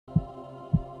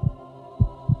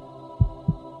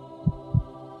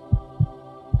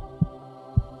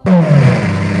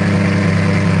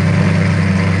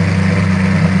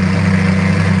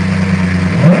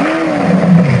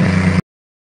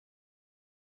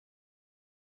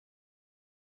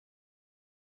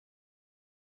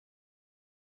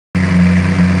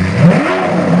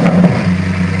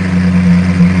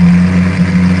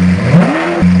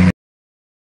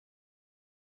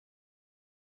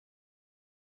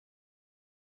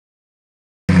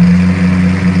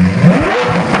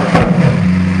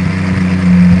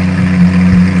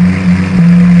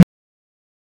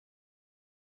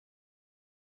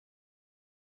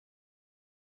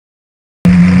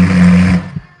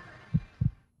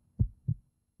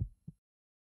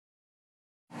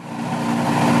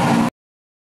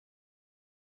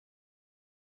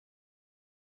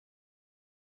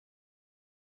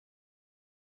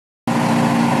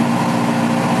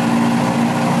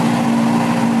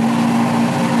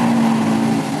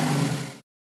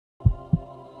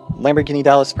Lamborghini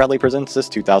Dallas proudly presents this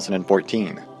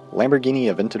 2014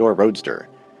 Lamborghini Aventador Roadster,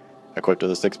 equipped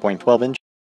with a 6.12-inch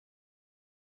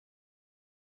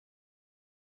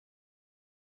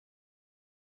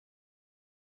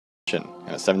and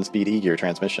a 7-speed E-gear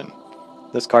transmission.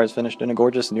 This car is finished in a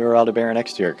gorgeous Nero Aldebaran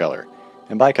exterior color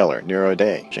and bicolor Nero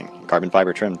Day, carbon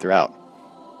fiber trim throughout.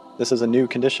 This is a new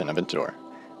condition Aventador,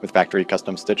 with factory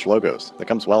custom stitched logos that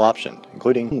comes well optioned,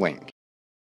 including link.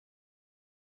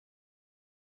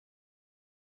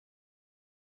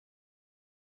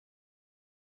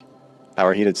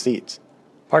 Power heated seats,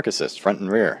 park assist front and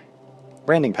rear,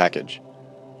 branding package,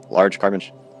 large carbon,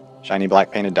 shiny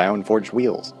black painted diamond forged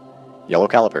wheels, yellow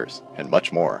calipers, and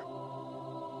much more.